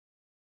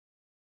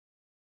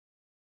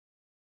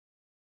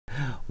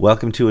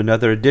Welcome to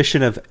another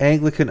edition of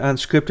Anglican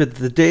Unscripted,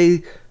 the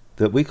day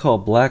that we call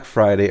Black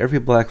Friday. Every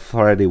Black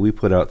Friday, we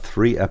put out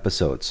 3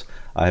 episodes.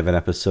 I have an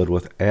episode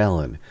with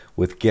Alan,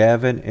 with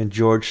Gavin, and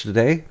George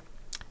today.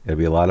 It'll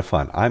be a lot of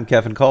fun. I'm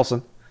Kevin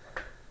Carlson.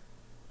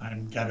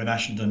 I'm Gavin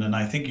Ashenden, and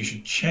I think you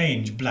should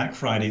change Black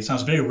Friday. It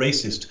sounds very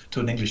racist to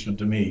an Englishman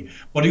to me.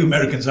 What are you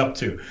Americans up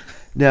to?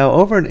 Now,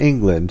 over in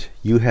England,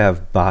 you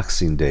have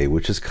Boxing Day,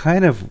 which is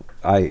kind of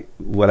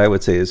what I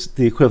would say is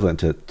the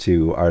equivalent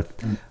to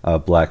our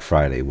Black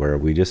Friday, where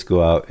we just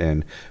go out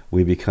and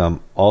we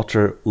become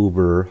ultra,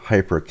 uber,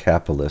 hyper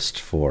capitalist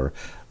for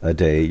a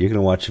day. You're going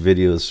to watch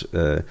videos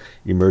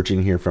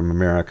emerging here from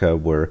America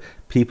where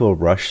people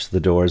rush the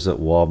doors at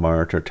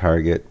Walmart or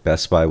Target,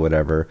 Best Buy,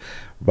 whatever,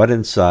 run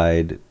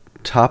inside,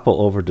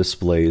 topple over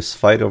displays,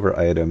 fight over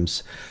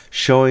items,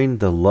 showing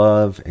the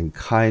love and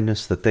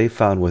kindness that they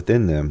found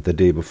within them the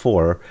day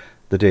before,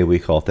 the day we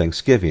call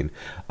Thanksgiving,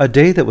 a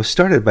day that was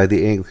started by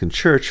the Anglican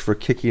Church for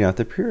kicking out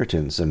the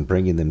Puritans and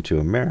bringing them to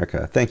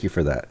America. Thank you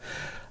for that.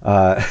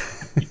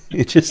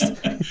 It just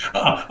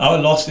Our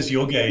loss is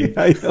your gain.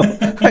 I know.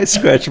 I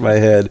scratch my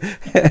head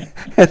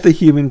at the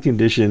human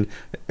condition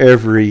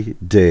every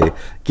day.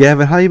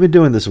 Gavin, how you been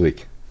doing this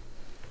week?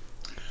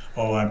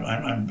 Oh,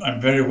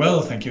 I'm very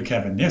well, thank you,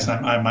 Kevin. Yes,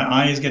 my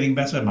eye is getting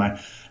better. My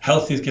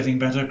health is getting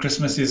better.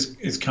 Christmas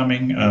is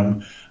coming.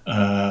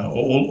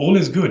 All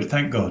is good,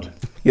 thank God.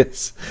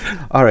 Yes.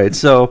 All right.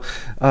 So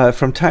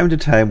from time to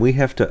time, we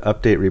have to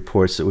update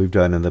reports that we've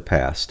done in the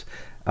past.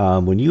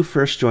 When you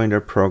first joined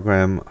our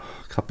program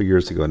a couple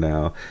years ago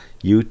now,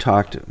 you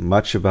talked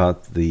much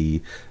about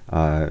the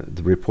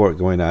report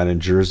going on in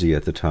Jersey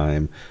at the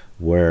time,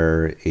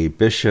 where a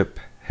bishop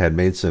had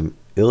made some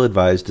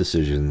ill-advised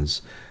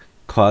decisions,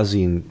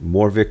 causing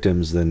more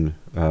victims than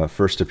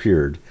first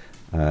appeared.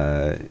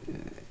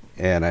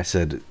 And I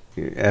said,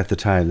 at the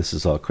time, this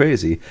is all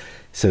crazy. He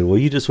said, well,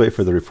 you just wait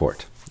for the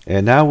report.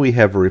 And now we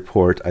have a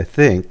report, I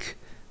think,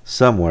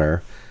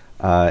 somewhere,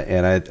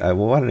 and I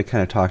wanted to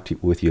kind of talk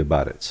with you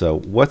about it. So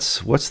what's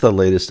the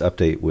latest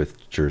update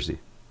with Jersey?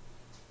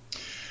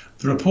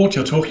 The report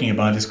you're talking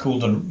about is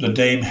called the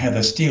Dame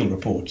Heather Steele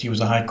report. He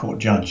was a High Court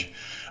judge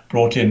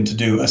brought in to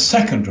do a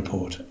second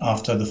report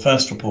after the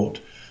first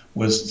report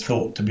was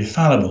thought to be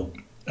fallible.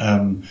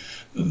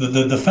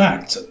 The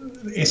fact,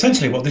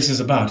 essentially what this is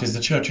about is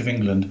the Church of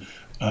England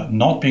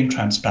not being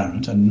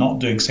transparent and not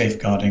doing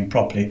safeguarding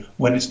properly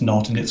when it's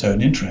not in its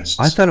own interests.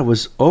 I thought it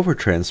was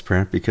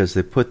over-transparent because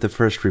they put the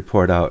first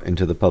report out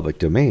into the public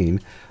domain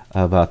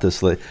about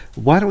this.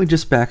 Why don't we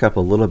just back up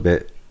a little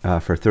bit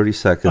for 30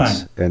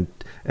 seconds and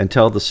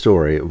tell the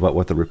story about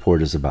what the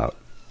report is about?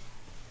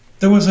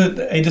 There was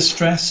a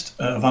distressed,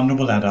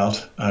 vulnerable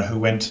adult who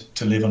went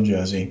to live on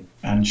Jersey,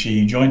 and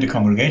she joined a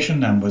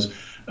congregation and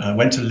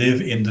went to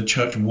live in the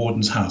church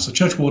warden's house. The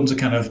church warden's a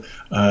kind of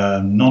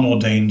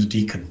non-ordained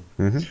deacon.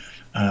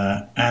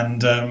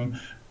 And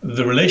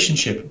the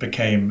relationship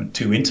became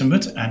too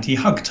intimate, and he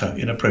hugged her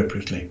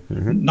inappropriately.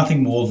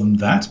 Nothing more than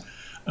that.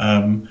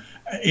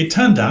 It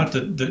turned out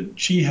that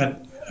she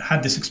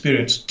had this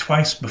experience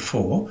twice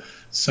before,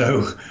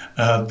 so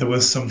there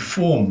was some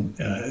form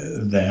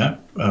there,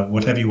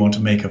 whatever you want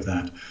to make of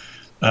that.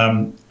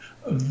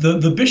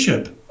 The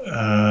bishop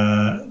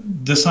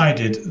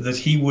decided that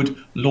he would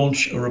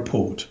launch a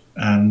report,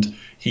 and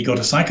he got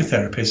a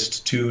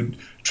psychotherapist to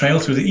trail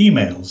through the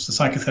emails. The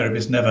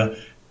psychotherapist never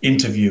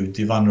interviewed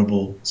the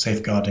vulnerable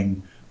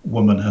safeguarding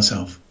woman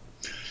herself.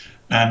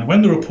 And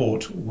when the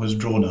report was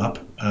drawn up,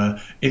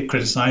 it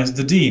criticized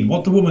the dean.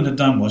 What the woman had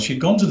done was she'd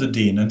gone to the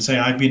dean and say,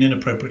 I've been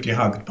inappropriately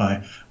hugged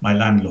by my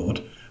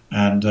landlord,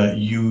 and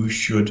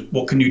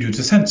what can you do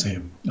to censor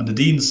him? And the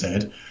dean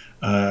said,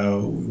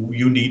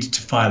 you need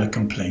to file a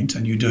complaint,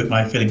 and you do it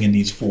by filling in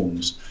these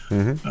forms.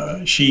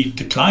 She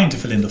declined to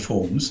fill in the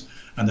forms,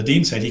 and the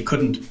dean said he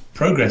couldn't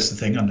progress the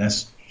thing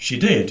unless she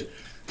did.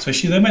 So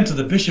she then went to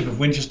the Bishop of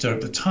Winchester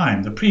at the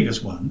time, the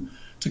previous one,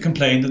 to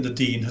complain that the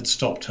dean had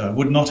stopped her,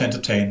 would not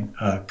entertain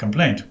her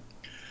complaint.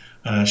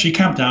 She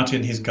camped out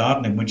in his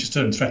garden in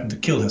Winchester and threatened to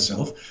kill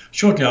herself,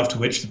 shortly after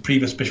which the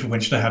previous Bishop of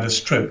Winchester had a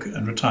stroke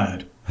and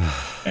retired.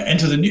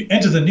 Enter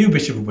the new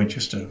Bishop of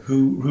Winchester,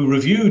 who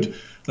reviewed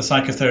the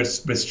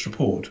psychotherapist's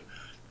report,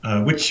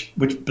 which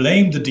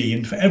blamed the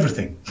dean for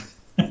everything.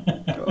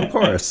 Of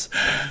course.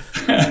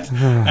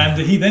 And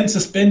he then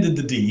suspended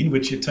the dean,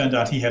 which it turned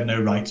out he had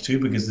no right to,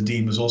 because the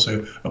dean was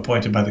also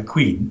appointed by the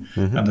Queen,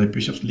 and the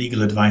bishop's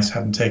legal advice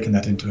hadn't taken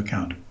that into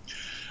account.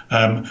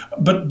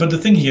 But the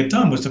thing he had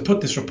done was to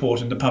put this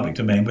report in the public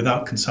domain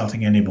without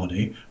consulting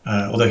anybody,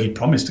 although he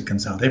promised to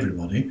consult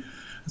everybody.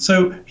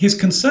 So his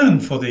concern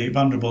for the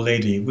vulnerable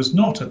lady was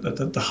not at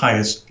the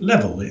highest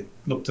level. It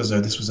looked as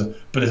though this was a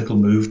political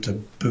move to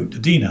boot the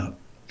dean out.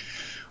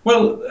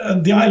 Well,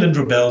 the island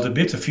rebelled a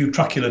bit. A few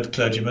truculent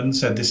clergymen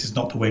said this is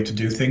not the way to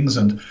do things,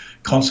 and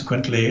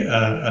consequently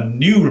a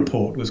new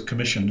report was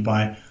commissioned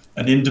by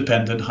an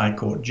independent High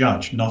Court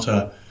judge, not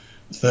a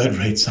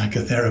third-rate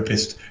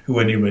psychotherapist who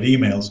only read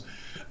emails.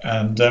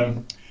 And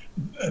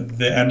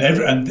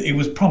it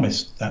was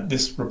promised that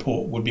this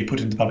report would be put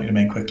into the public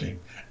domain quickly.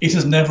 It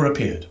has never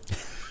appeared.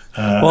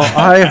 Well,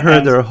 I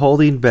heard And they're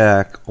holding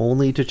back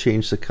only to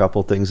change a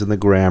couple things in the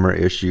grammar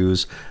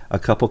issues. A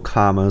couple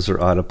commas are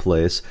out of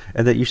place,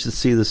 and that you should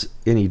see this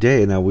any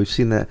day. Now we've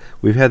seen that.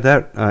 We've had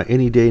that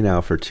any day now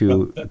for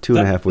well, two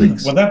and a half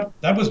weeks. well,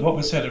 that was what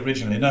was said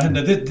originally. Now, hang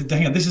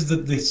on, this is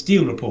the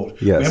Steele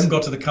report. We Yes. haven't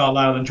got to the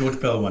Carlisle and George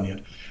Bell one yet,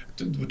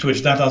 to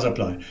which that does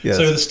apply. Yes.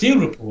 So the Steele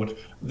report,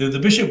 the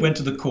bishop went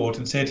to the court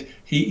and said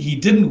he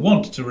didn't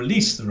want to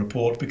release the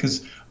report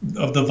because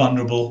of the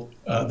vulnerable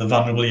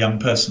young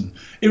person,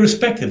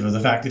 irrespective of the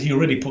fact that he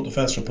already put the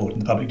first report in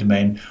the public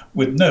domain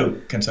with no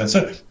concern.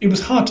 So it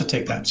was hard to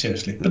take that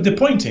seriously. But the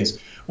point is,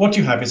 what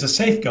you have is a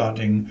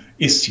safeguarding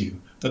issue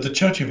that the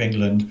Church of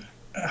England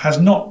has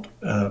not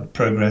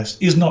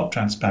progressed, is not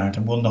transparent,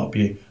 and will not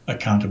be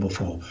accountable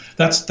for.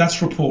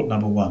 That's report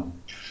number one.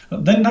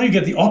 Then now you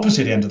get the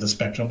opposite end of the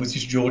spectrum, which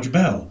is George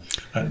Bell.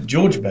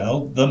 George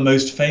Bell, the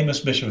most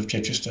famous Bishop of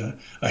Chichester,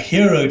 a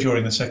hero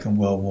during the Second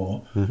World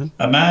War,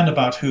 a man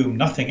about whom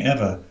nothing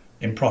ever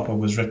improper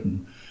was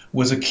written,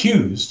 was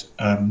accused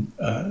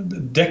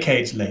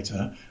decades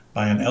later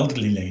by an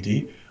elderly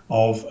lady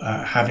of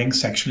having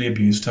sexually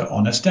abused her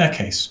on a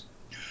staircase.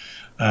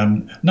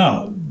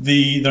 Now,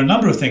 there are a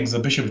number of things the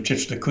Bishop of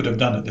Chichester could have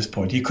done at this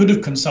point. He could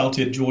have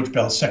consulted George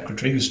Bell's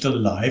secretary, who's still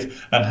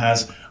alive and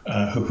has,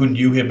 who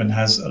knew him and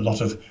has a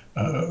lot of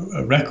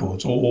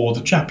records, or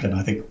the chaplain,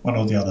 I think, one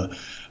or the other.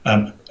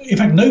 In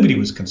fact, nobody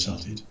was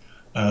consulted.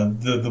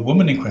 The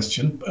woman in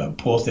question,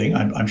 poor thing,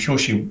 I'm sure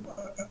she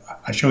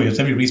has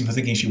every reason for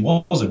thinking she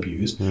was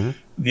abused.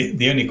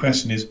 The only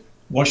question is,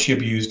 was she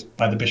abused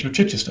by the Bishop of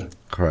Chichester?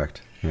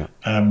 Correct. Yeah.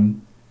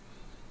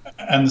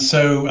 And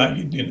so,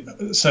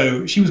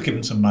 so she was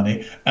given some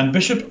money, and the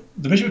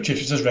Bishop of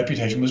Chichester's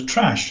reputation was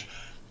trashed.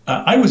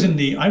 I was in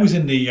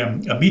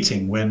a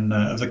meeting when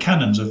of the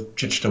canons of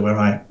Chichester, where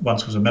I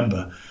once was a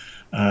member,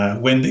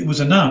 when it was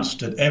announced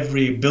that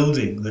every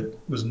building that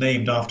was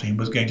named after him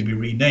was going to be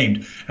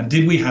renamed. And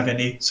did we have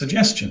any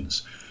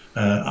suggestions?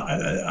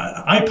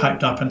 I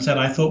piped up and said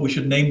I thought we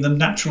should name them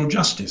Natural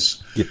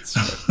Justice, Yes.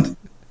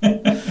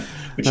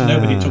 which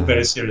nobody took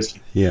very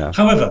seriously. Yeah.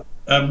 However,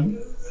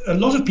 a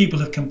lot of people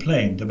have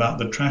complained about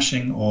the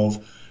trashing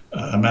of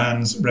a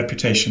man's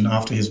reputation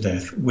after his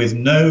death with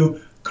no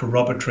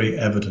corroboratory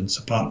evidence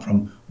apart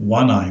from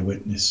one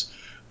eyewitness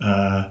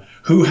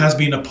who has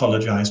been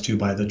apologized to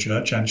by the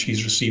church, and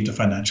she's received a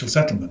financial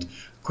settlement.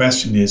 The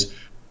question is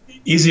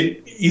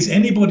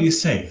anybody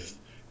safe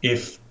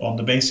if, on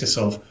the basis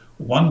of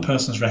one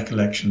person's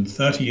recollection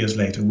 30 years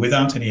later,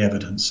 without any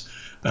evidence,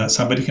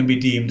 somebody can be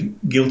deemed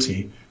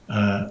guilty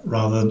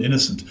rather than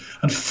innocent?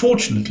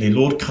 Unfortunately,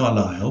 Lord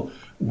Carlisle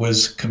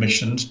was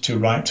commissioned to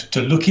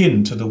look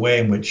into the way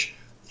in which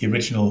the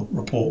original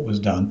report was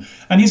done,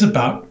 and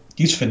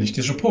he's finished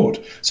his report.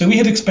 So we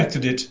had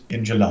expected it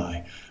in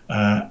July,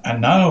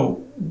 and now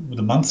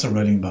the months are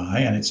rolling by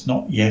and it's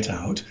not yet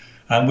out,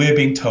 and we're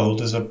being told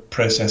there's a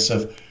process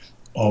of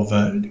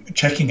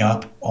checking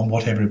up on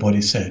what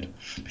everybody said.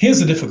 Here's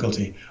the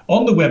difficulty.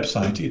 On the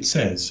website it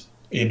says,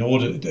 in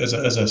order as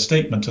a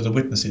statement to the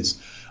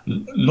witnesses,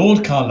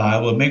 Lord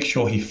Carlisle will make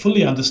sure he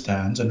fully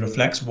understands and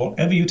reflects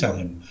whatever you tell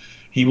him.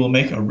 He will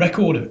make a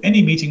record of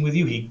any meeting with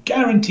you. He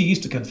guarantees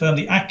to confirm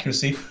the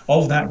accuracy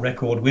of that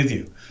record with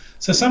you.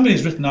 So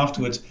somebody's written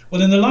afterwards,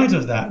 well, in the light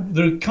of that,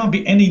 there can't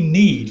be any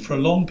need for a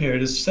long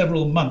period of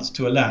several months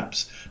to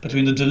elapse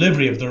between the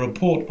delivery of the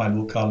report by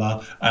Lord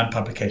Carlisle and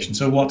publication.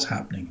 So what's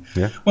happening?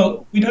 Yeah.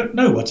 Well, we don't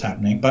know what's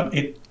happening, but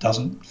it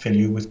doesn't fill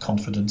you with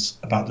confidence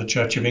about the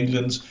Church of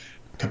England's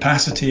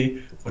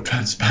capacity for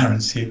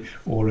transparency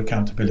or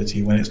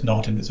accountability when it's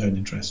not in its own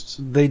interests.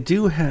 They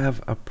do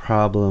have a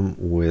problem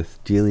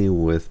with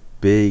dealing with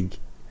big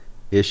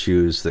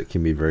issues that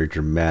can be very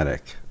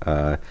dramatic,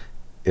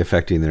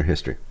 affecting their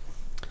history.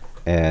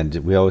 And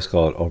we always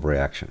call it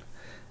overreaction.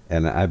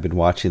 And I've been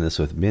watching this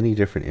with many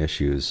different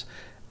issues,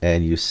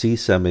 and you see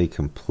somebody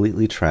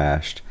completely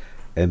trashed,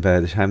 and by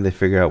the time they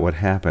figure out what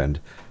happened,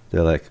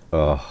 they're like,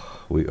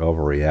 oh, we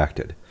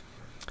overreacted.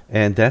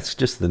 And that's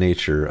just the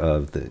nature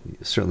of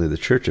certainly the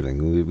Church of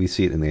England. We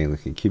see it in the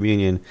Anglican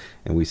Communion,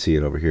 and we see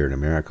it over here in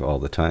America all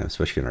the time,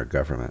 especially in our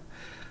government.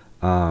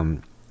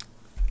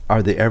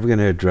 Are they ever going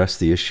to address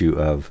the issue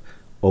of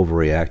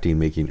overreacting,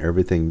 making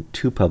everything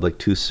too public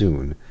too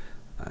soon?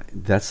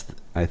 That's,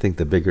 I think,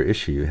 the bigger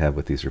issue you have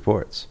with these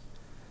reports.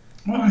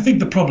 Well, I think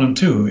the problem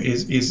too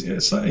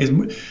is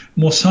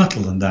more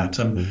subtle than that.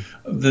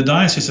 The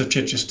Diocese of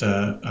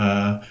Chichester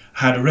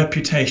had a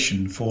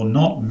reputation for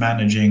not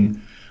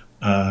managing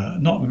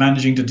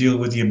to deal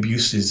with the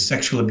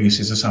sexual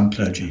abuses of some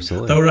clergy.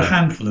 Absolutely. There were a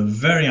handful of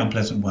very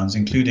unpleasant ones,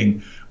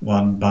 including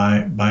one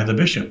by the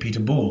bishop,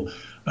 Peter Ball,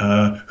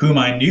 whom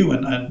I knew,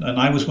 and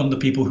I was one of the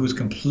people who was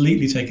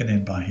completely taken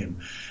in by him.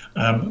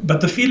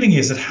 But the feeling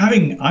is that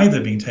having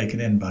either been taken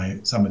in by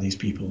some of these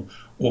people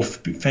or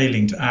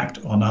failing to act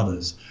on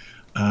others,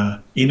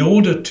 in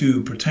order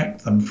to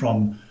protect them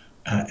from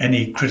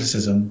any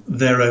criticism,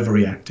 they're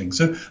overreacting.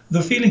 So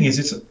the feeling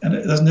is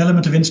there's an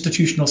element of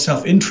institutional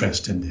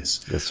self-interest in this.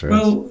 That's right.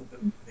 Well,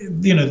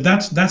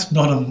 that's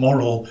not a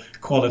moral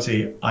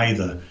quality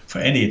either for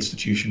any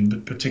institution,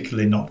 but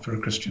particularly not for a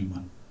Christian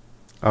one.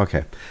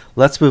 Okay,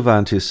 let's move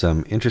on to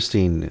some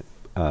interesting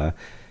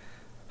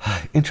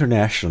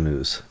international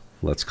news,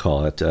 let's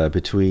call it,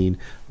 between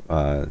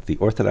the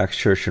Orthodox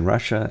Church in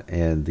Russia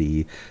and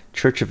the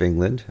Church of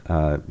England.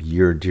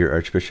 Your dear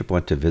Archbishop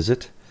went to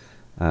visit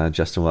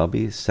Justin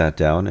Welby, sat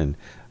down and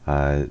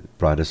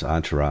brought his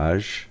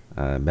entourage,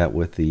 met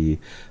with the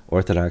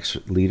Orthodox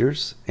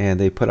leaders, and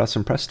they put out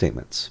some press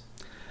statements.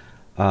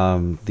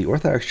 The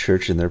Orthodox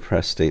Church in their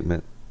press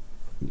statement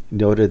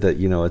noted that,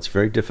 it's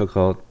very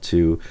difficult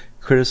to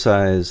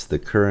criticize the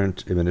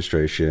current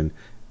administration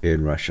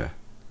in Russia.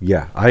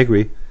 Yeah, I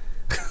agree.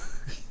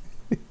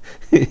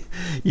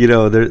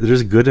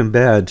 There's good and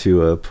bad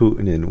to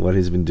Putin and what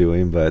he's been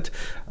doing, but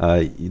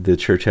the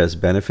church has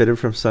benefited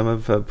from some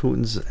of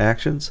Putin's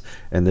actions,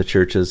 and the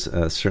church has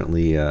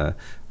certainly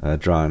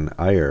drawn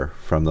ire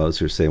from those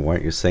who are saying, why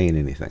aren't you saying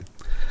anything?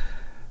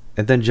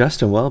 And then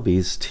Justin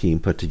Welby's team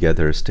put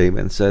together a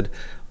statement and said,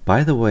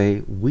 by the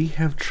way, we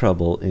have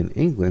trouble in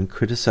England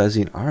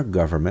criticizing our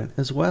government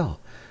as well.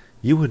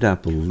 You would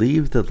not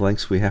believe the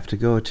lengths we have to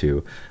go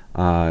to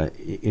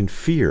in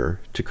fear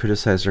to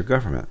criticize our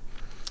government.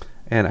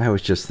 And I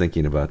was just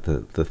thinking about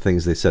the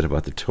things they said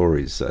about the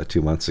Tories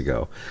 2 months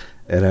ago.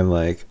 And I'm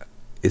like,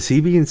 is he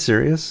being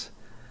serious?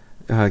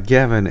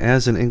 Gavin,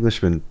 as an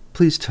Englishman,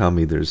 please tell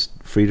me there's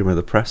freedom of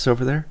the press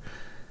over there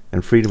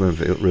and freedom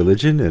of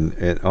religion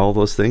and all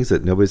those things,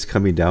 that nobody's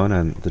coming down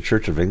on the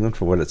Church of England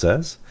for what it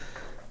says?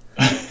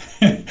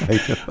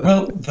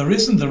 Well, there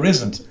isn't. The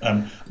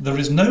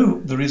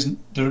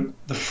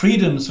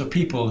freedoms of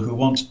people who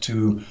want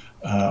to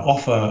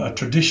offer a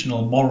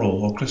traditional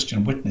moral or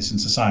Christian witness in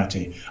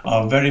society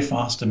are very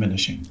fast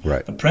diminishing.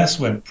 Right. The press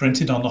went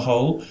printed on the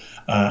whole,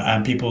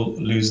 and people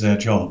lose their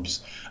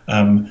jobs.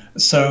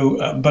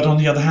 But on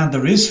the other hand,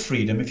 there is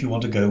freedom if you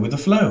want to go with the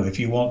flow. If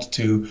you want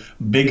to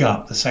big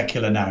up the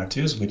secular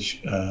narratives,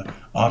 which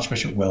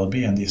Archbishop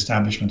Welby and the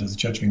establishment of the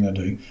Church of England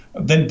are doing,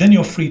 then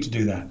you're free to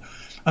do that.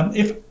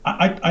 If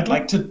I'd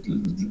like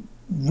to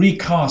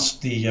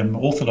recast the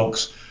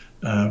Orthodox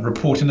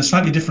report in a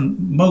slightly different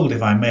mold,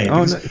 if I may.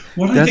 Oh,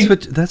 no,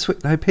 that's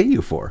what I pay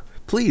you for.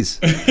 Please.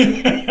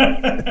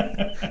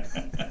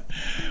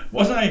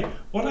 What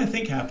I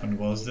think happened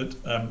was that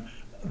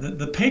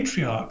the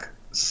Patriarch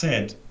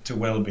said to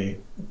Welby,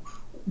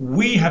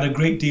 we had a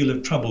great deal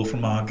of trouble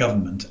from our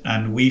government,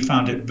 and we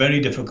found it very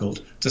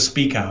difficult to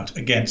speak out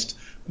against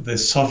the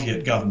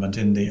Soviet government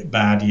in the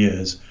bad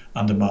years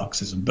under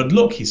Marxism. But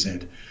look, he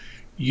said,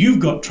 you've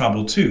got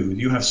trouble too.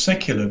 You have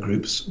secular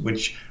groups,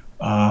 which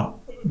are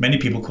many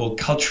people call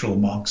cultural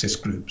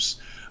Marxist groups,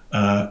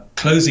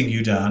 closing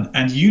you down,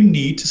 and you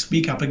need to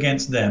speak up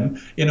against them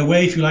in a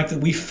way, if you like,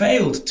 that we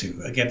failed to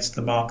against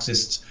the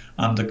Marxists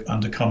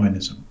under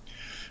communism.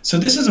 So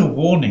this is a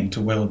warning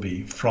to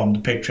Welby from the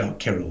Patriarch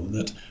Kirill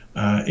that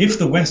if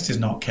the West is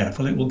not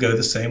careful, it will go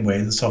the same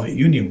way the Soviet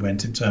Union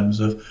went in terms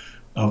of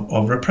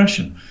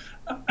repression.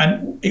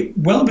 And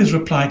Welby's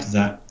reply to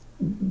that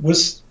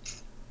was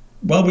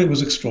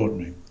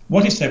extraordinary.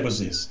 What he said was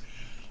this: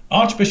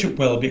 Archbishop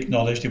Welby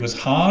acknowledged it was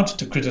hard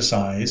to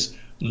criticize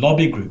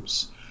lobby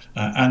groups,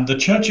 and the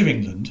Church of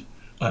England,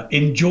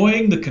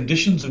 enjoying the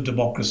conditions of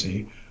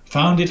democracy,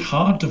 found it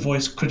hard to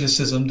voice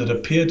criticism that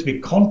appeared to be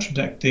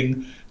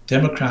contradicting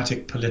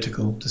democratic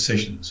political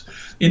decisions.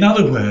 In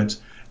other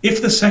words,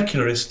 if the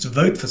secularists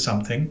vote for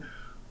something,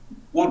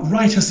 what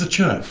right has the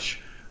Church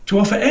to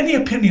offer any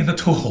opinion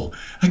at all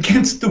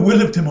against the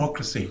will of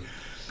democracy?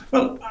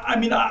 Well, I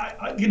mean,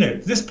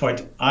 at this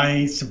point,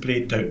 I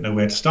simply don't know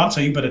where to start, so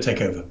you better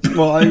take over.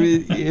 Well, I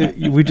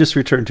mean, we just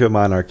return to a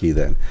monarchy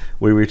then.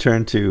 We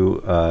return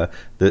to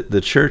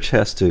the church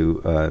has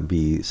to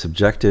be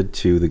subjected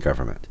to the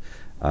government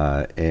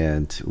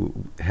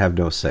and have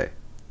no say.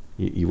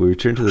 We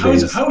return to the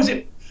days. How is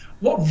it?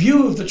 What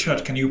view of the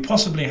church can you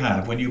possibly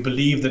have when you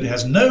believe that it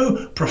has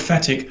no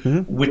prophetic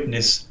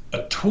witness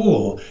at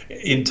all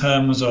in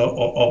terms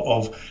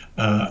of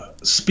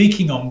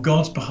speaking on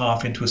God's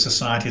behalf into a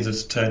society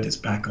that's turned its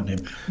back on him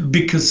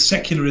because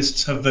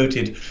secularists have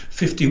voted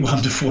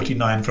 51 to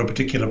 49 for a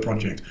particular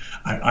project?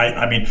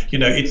 I mean,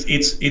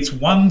 it's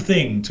one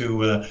thing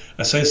to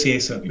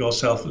associate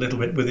yourself a little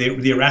bit with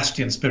the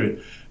Erastian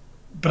spirit.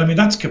 But I mean,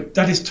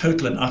 that is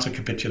total and utter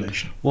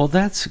capitulation. Well,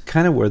 that's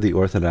kind of where the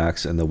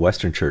Orthodox and the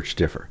Western Church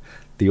differ.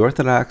 The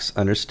Orthodox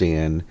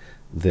understand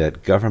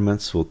that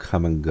governments will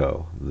come and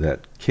go,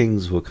 that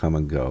kings will come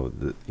and go,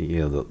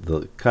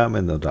 they'll come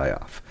and they'll die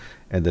off.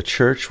 And the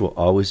church will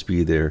always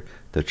be there.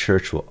 The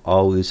church will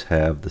always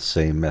have the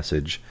same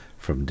message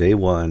from day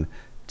one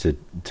to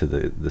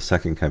the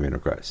second coming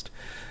of Christ.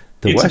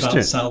 It's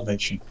about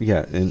salvation.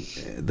 Yeah, and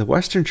the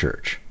Western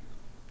Church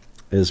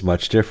is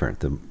much different.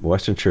 The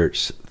Western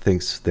Church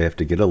thinks they have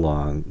to get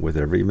along with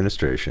every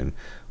administration,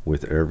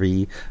 with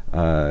every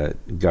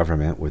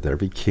government, with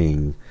every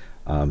king,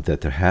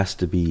 that there has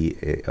to be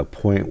a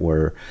point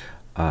where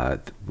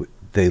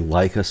they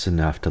like us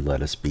enough to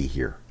let us be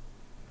here.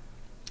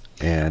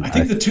 And I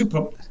think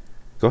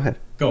go ahead.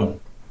 Go on.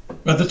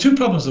 Well, the two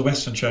problems the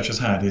Western Church has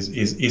had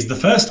is the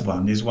first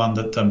one is one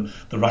that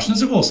the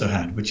Russians have also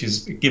had, which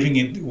is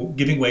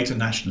giving way to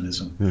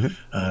nationalism,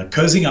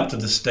 cozying up to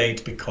the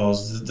state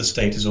because the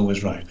state is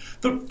always right.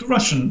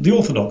 The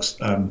Orthodox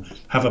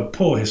have a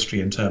poor history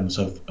in terms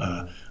of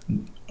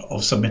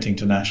submitting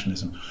to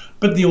nationalism,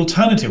 but the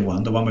alternative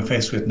one, the one we're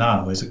faced with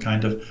now, is a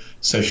kind of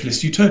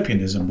socialist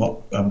utopianism.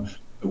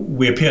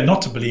 We appear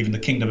not to believe in the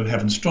kingdom of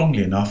heaven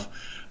strongly enough.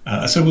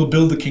 So we'll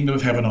build the kingdom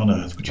of heaven on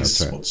earth, which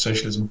is what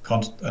socialism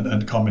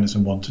and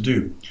communism want to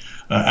do.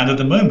 And at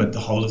the moment, the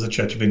whole of the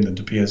Church of England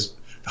appears,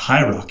 the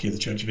hierarchy of the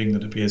Church of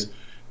England appears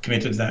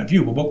committed to that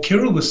view. But what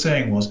Kirill was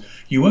saying was,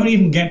 you won't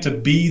even get to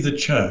be the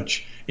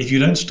church if you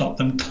don't stop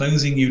them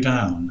closing you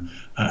down.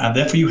 And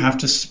therefore you have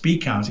to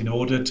speak out in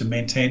order to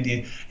maintain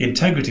the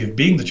integrity of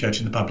being the church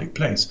in the public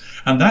place.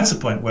 And that's the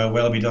point where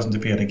Welby doesn't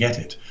appear to get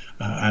it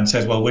and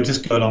says, well, we'll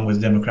just go along with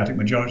the Democratic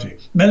majority.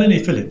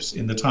 Melanie Phillips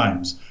in the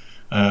Times,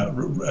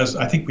 as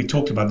I think we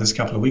talked about this a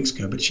couple of weeks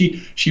ago, but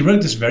she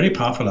wrote this very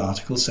powerful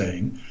article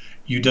saying,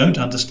 you don't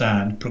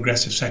understand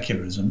progressive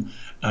secularism.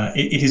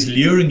 It is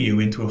luring you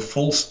into a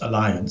false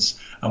alliance.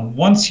 And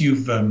once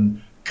you've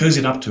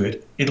cozied up to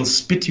it, it'll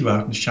spit you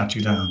out and shut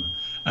you down.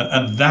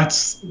 And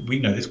we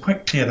know it's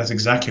quite clear that's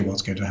exactly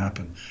what's going to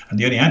happen. And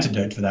the only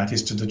antidote for that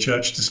is to the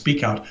church to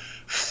speak out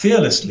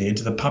fearlessly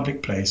into the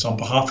public place on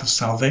behalf of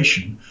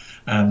salvation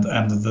and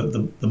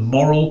the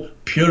moral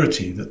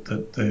purity that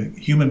the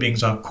human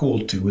beings are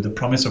called to, with the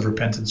promise of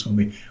repentance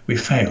when we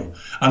fail,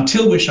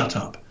 until we're shut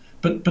up,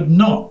 but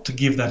not to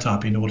give that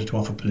up in order to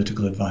offer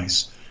political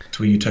advice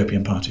to a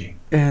utopian party.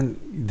 And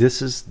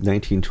this is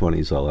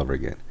 1920s all over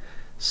again.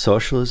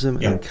 Socialism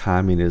and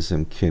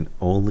communism can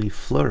only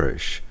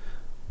flourish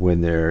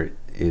when there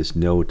is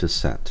no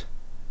dissent.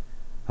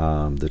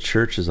 The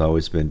church has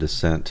always been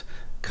dissent.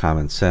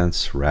 Common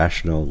sense,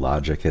 rational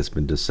logic has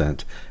been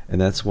dissent. And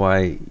that's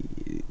why,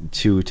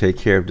 to take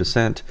care of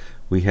dissent,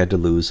 we had to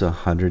lose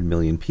 100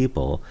 million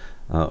people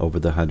over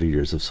the 100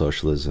 years of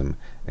socialism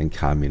and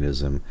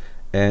communism.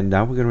 And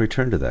now we're going to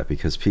return to that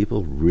because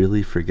people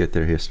really forget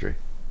their history.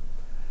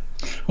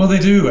 Well, they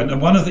do, and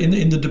one of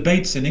in the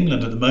debates in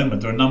England at the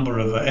moment, there are a number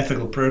of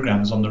ethical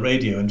programs on the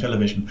radio and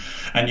television,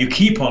 and you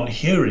keep on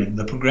hearing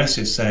the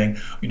progressives saying,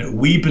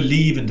 we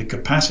believe in the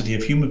capacity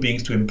of human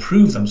beings to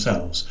improve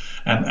themselves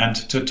and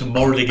to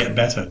morally get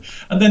better.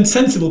 And then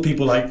sensible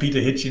people like Peter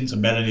Hitchens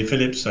and Melanie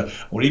Phillips,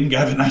 or even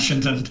Gavin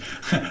Ashenden,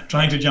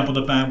 trying to jump on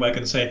the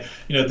bandwagon and say,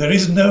 there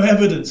is no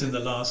evidence in the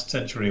last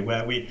century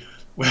where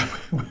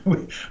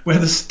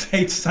the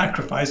state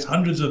sacrificed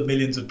hundreds of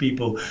millions of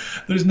people.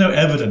 There is no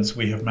evidence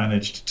we have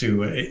managed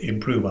to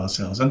improve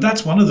ourselves. And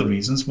that's one of the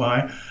reasons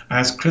why,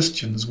 as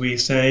Christians, we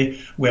say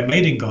we're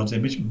made in God's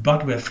image,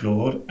 but we're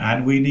flawed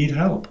and we need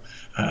help.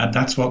 And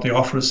that's what the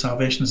offer of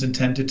salvation is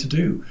intended to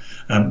do.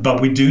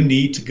 But we do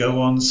need to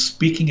go on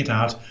speaking it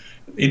out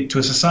into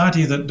a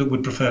society that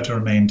would prefer to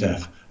remain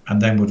deaf and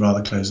then would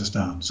rather close us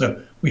down.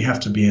 So we have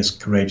to be as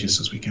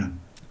courageous as we can.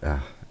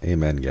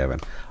 Amen, Gavin.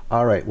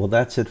 All right, well,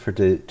 that's it for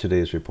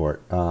today's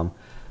report.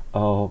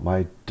 Oh,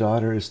 my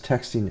daughter is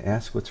texting,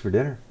 ask what's for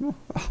dinner.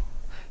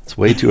 It's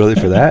way too early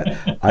for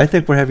that. I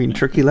think we're having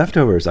turkey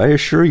leftovers. I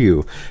assure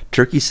you,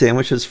 turkey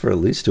sandwiches for at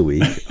least a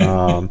week.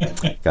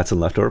 Got some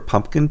leftover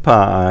pumpkin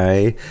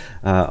pie,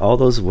 all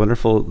those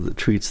wonderful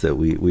treats that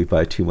we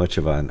buy too much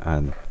of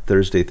on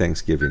Thursday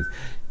Thanksgiving.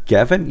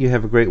 Gavin, you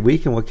have a great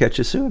week, and we'll catch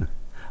you soon.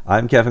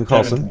 I'm Gavin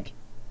Carlson.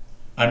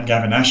 I'm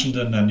Gavin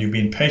Ashenden, and you've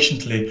been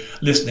patiently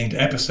listening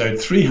to episode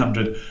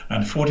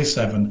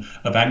 347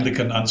 of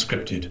Anglican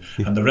Unscripted.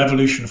 And the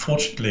revolution,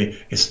 fortunately,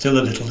 is still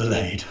a little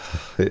delayed.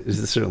 It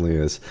certainly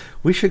is.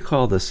 We should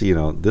call this,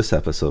 this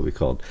episode we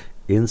called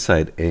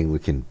Inside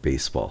Anglican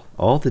Baseball.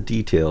 All the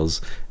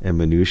details and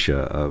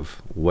minutiae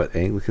of what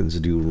Anglicans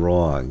do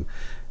wrong.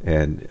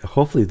 And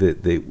hopefully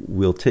that they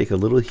will take a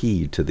little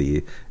heed to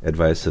the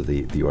advice of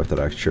the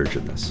Orthodox Church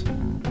in this.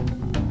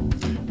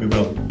 We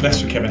will.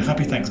 Bless you, Kevin.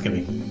 Happy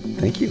Thanksgiving.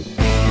 Thank you.